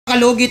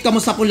kalugit,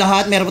 kamusta po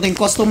lahat? Meron po tayong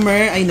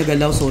customer. Ay,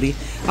 nagalaw, sorry.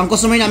 Ang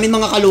customer namin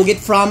mga kalugit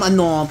from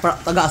ano,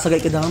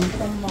 taga-asagay ka dam?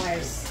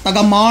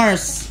 Taga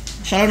Mars.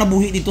 Siya lang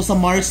nabuhi dito sa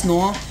Mars,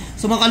 no?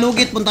 So mga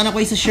kalugit, punta na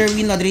ko sa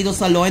Sherwin Ladrido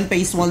Salon,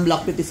 Phase 1,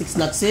 Block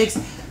 56.6.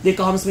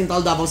 Dito Homes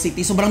Mental, Davao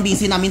City. Sobrang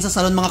busy namin sa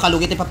salon mga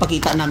kalugit.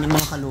 Ipapakita namin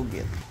mga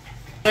kalugit.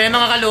 So yan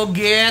mga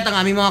kalugit, ang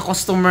aming mga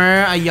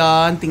customer.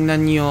 Ayan,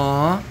 tingnan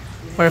nyo.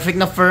 Perfect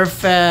na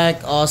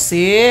perfect. O,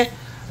 see?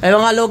 Ay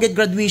mga kalugit,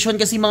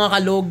 graduation kasi mga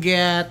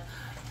kalugit.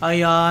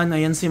 Ayan,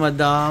 ayan si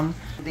madam.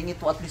 Hindi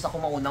ito, at least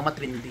ako maunang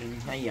matrending.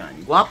 Ayan,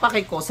 guwapa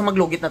kay ko. So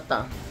maglugit na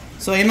ta.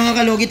 So ay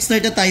mga kalugit,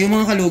 start na tayo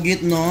mga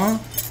kalugit, no?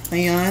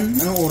 Ayan,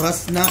 anong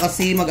oras na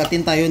kasi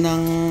mag-attend tayo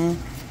ng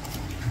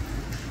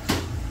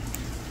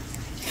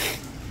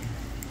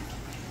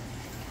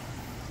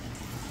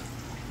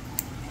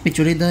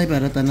picture day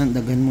para tanan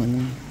dagan mo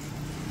ano.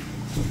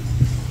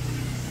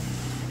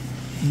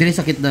 Dili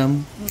sakit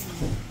dam.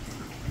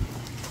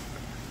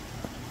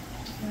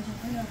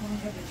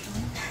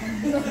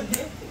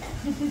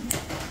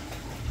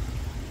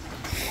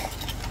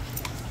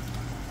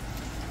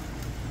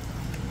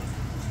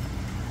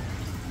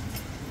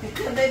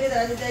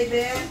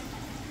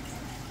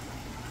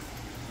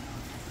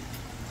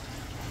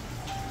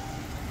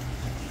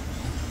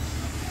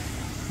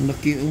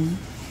 Laki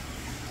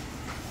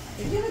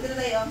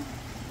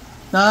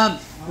na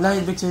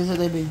live picture sa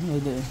tabi.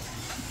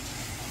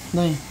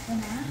 Nay.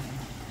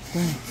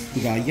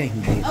 Digaya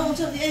hindi. Oh,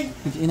 sorry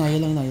eh. Inaya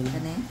lang. Ano?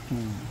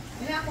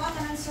 Wala ako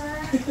kanan sir.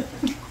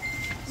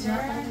 Sir,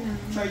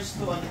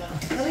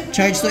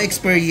 charge to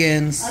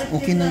experience.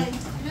 Okay na.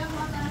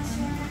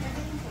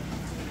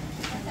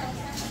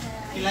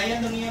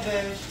 Ilayan dong niya,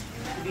 besh.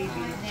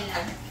 Baby.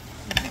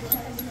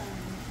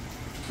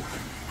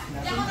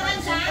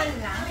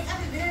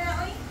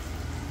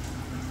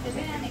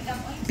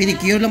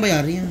 Pedicure lang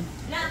bayari yan.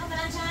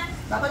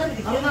 Dapat na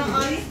pedicure lang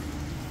ay.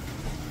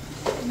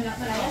 Malayas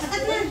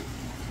na.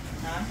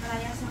 Ha?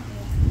 Malayas na.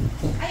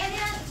 Ayan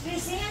yan,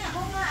 busy yan ako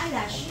nga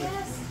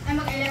eyelashes. Ay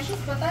mag-eyelashes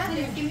pa ta?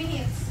 30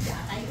 minutes.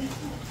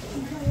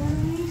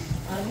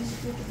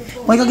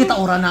 May kagita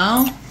ura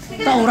na.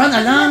 Tauran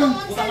alam.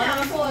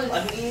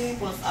 Ano eh,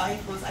 pulse eye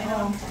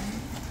na.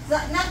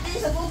 Natin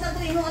sa pusa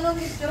to yung ano,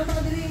 pero sa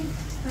kadiri.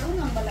 Karon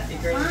lang bala.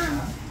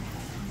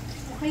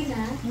 Okay na.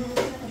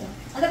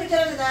 Ano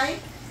picture na tayo?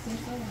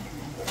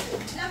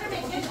 Labi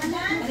picture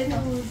ana.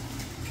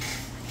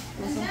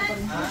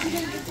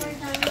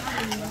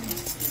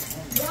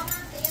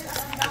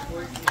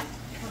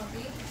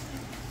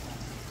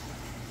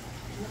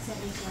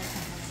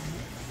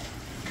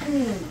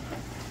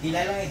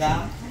 Ilay lang ida.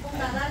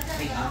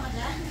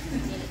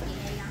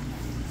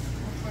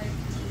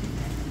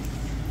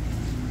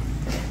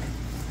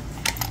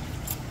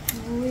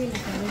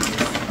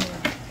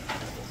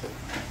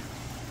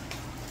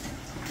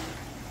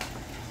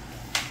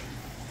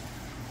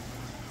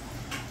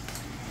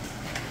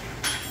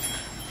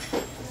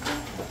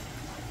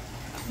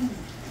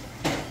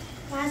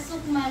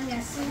 Pasok man nga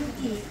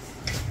suki.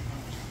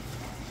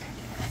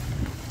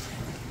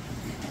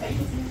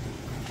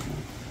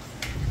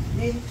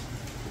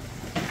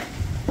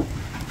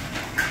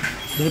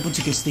 Dali po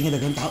si Christy nga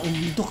dagang taong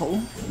dito ka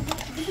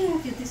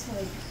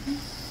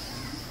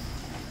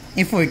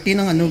Eh 14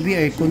 ang ano bi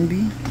aircon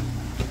bi.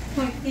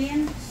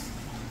 14.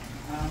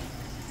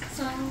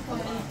 So,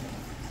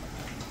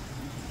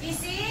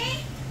 Isi?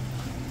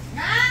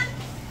 Na?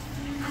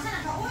 Asa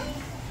na ka oy?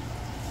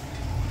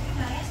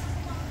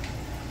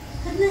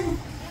 Kadna.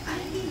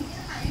 Ay di.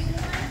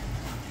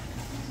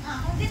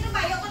 Kung dito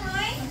ba yo ko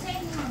noy?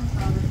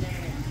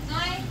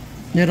 Noy.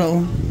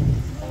 Nero.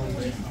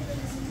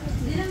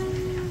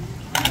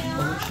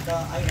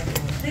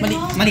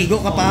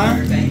 Maligo ka pa?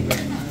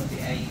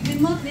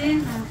 Remote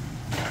din.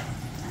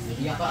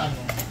 Iya pa ano?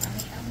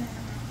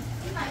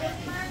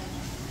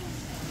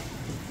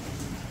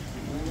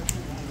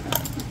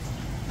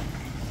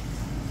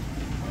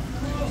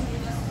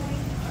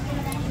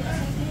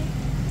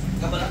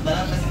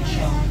 Kabalat-balat kasi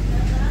siya.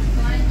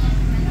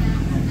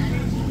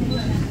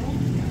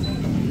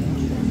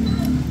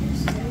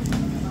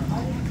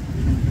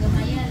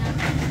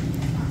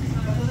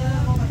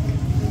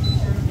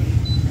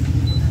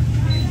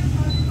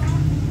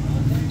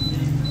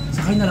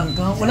 Sakay na lang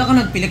ka. Wala ka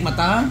nagpilik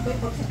mata?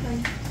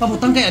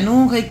 Pabutang kay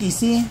ano? Kay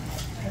Kisi.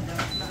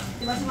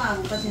 Diba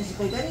sumagutas yung si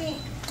Koy gani?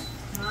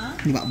 Ha?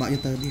 Di ba yun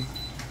tabi?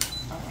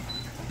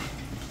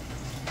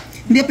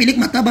 Hindi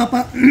pilik mata ba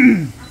pa?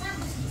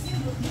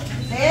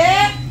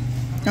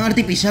 Ang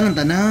artificial ang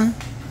tana.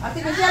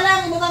 Artificial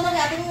lang, ibutan na ni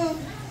ating yung.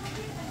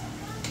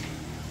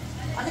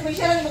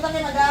 Artificial lang, ibutan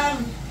ni madam.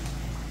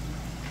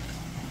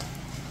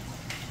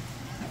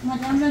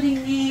 Madam na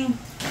ringing.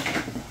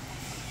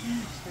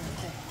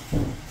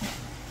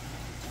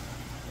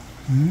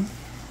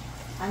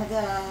 Ano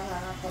ka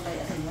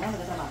nakakabaya sa inyo?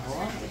 Nagkasama ko?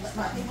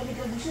 Mati po di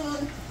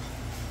produksyon.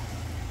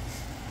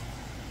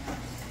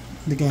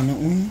 Hindi ka na,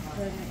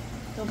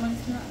 2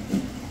 months na.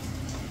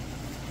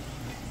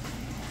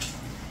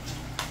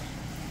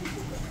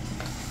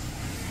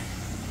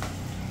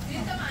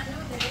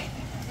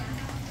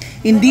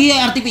 Hindi,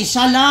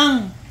 artificial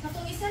lang.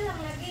 Katong isa lang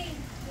lagi.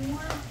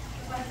 Kumuha.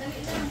 Para dali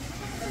lang.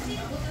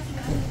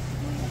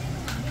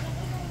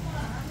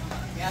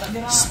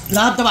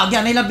 Lahat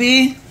tawagyan ay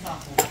labi.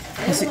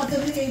 Ayaw ko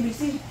matuloy kay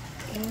ABC.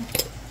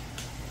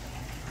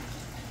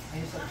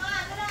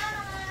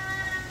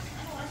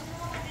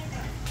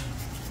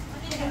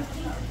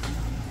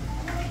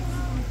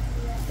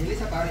 Ili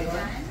sa pari o.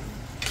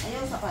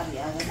 Ayaw sa pari.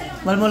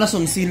 Bal mo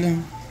lasong sila.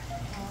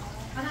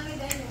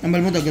 Ang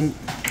bal mo dagan.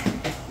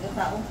 Yung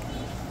tao.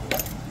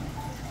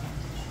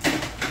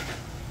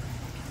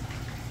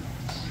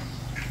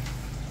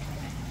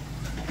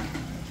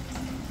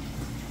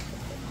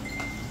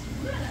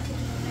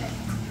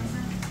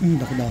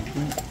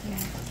 Dako-dako.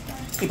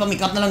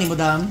 Ipa-make up na lang ni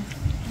Madam.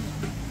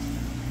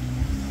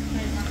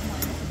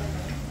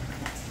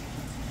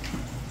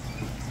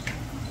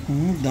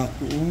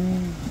 Dako.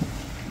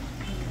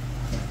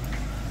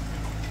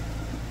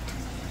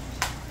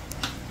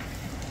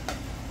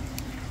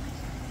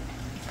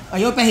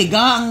 Ayaw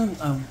pahiga ang...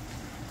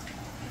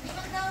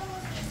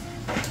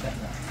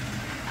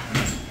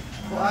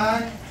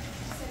 Kuan.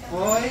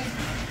 Hoy.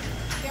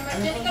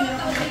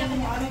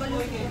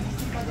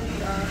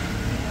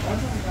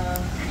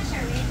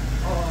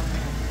 Oo.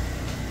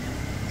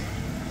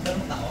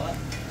 Dalawang taon.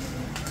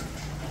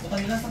 So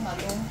kanila sa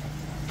malo.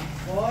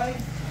 Hoy.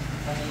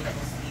 Kanila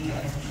tapos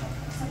ano mo siya.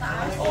 Sa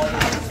taas. Oo.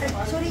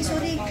 Sorry.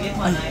 Ay,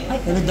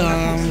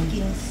 Madam.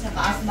 Sa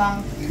taas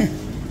lang.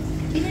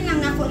 Ini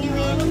lang nako ni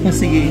Wen.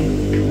 Sige.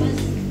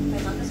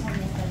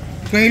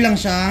 Curl lang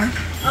siya.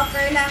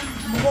 Okay lang.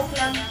 Bubok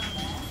lang.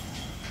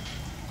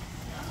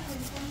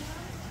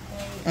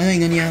 Ay,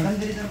 ganyan.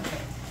 Okay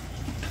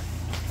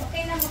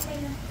lang.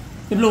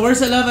 I-blower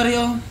sa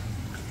labaryo.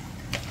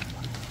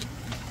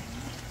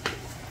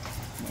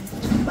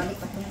 Balik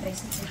pa kung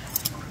present.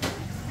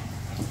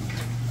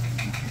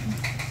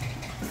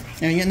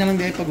 Yan na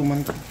lang dahil pag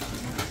umanto.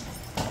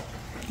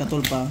 Katul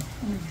pa.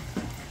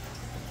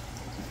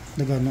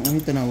 Daga na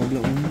ulit, tanawag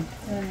lang ulit.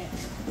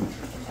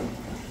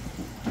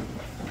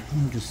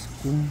 Ang Diyos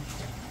ko.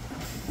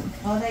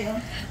 Oh,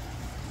 dayo.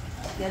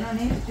 Yan o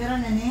ni.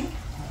 Pira na ni.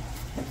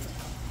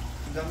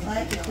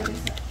 Ay, picture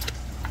isa.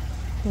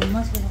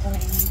 Tumas ko na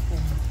kainin ko.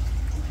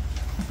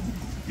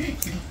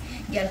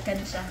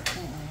 Yalkan siya.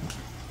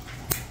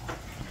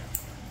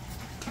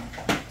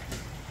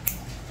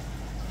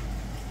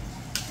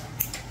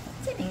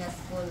 Sini nga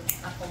school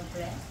akong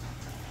friend.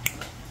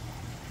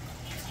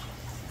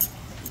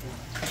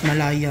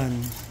 Malayan.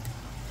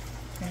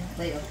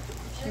 Dayo.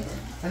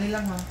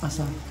 Kanilang ha.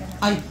 Asa?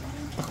 Ay,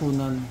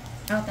 takunan.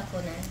 Ang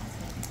takunan.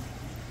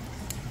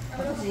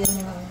 Tapos yan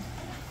mo.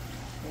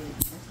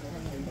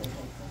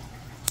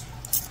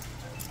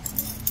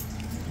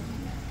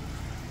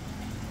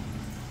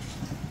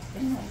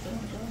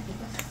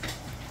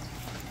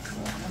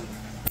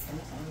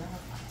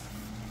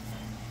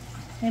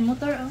 May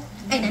motor oh.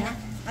 Ay nana.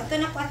 Ato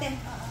na ko ate.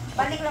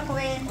 Balik lang ko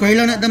wen. Curl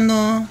lang na dam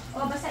no.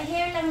 O basta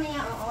hair lang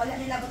niya. O wala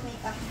nilabot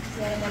makeup.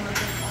 Siya na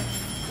mag-makeup.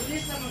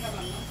 Bilis lang mo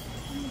naman no.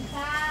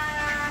 Sa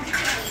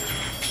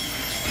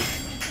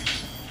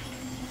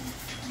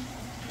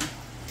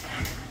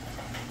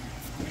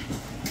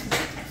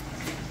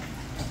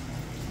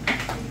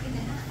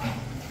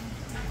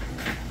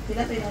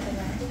Pila to yung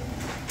na.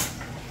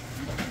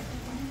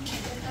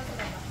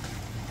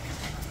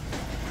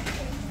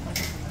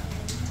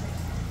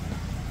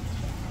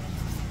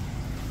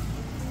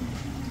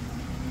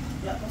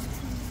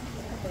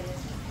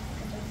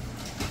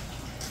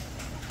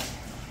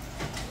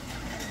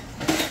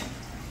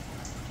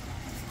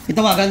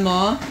 Itawagan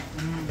mo.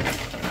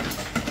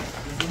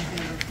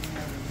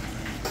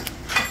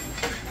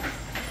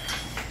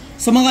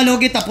 So mga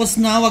logi,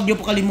 tapos na. Huwag niyo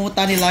po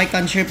kalimutan i-like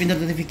and share, pin the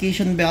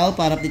notification bell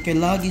para update kayo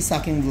lagi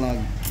sa aking vlog.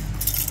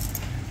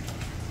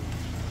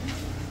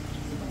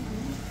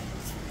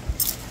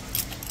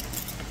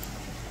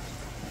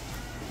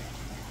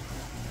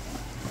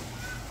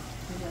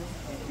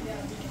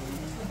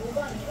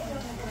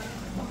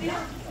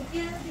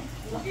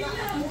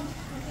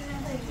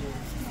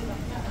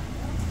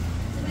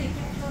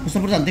 Mas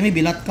importante, may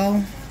bilat ka.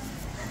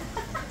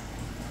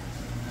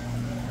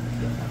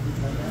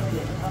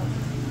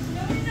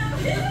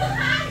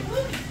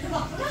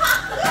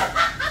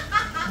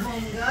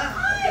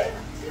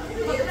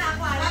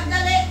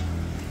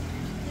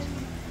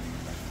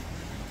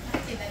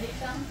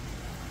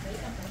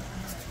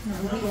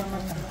 Naguri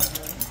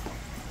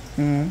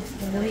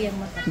ang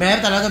mata. Ber,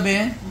 talaga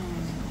be?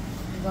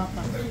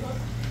 Guwapa.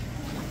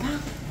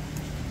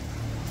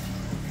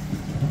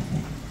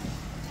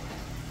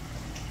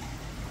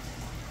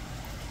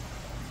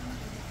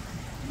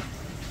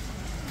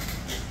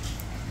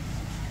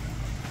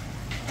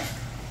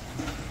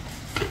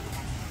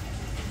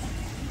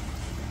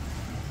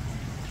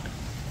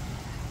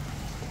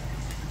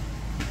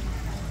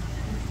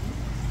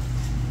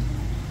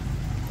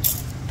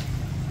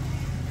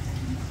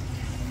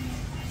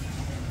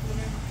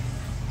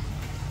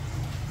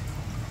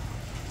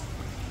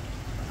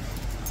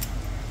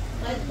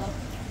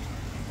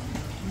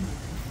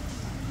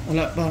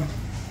 Wala pa.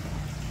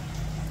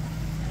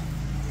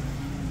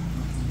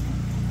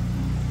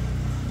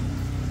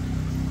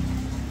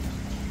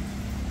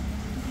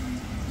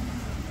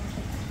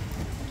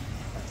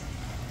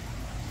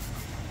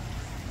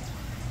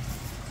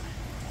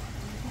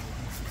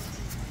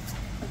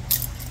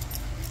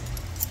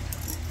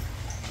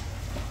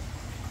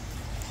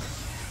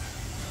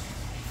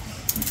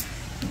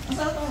 Ang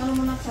sarap ang ano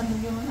mo na,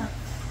 sandog yung na.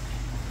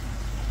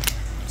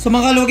 So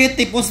mga kalugit,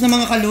 tipos na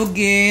mga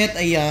kalugit.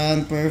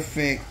 Ayan,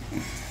 perfect.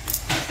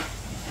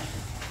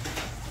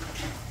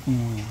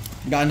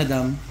 Gaan na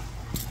dam.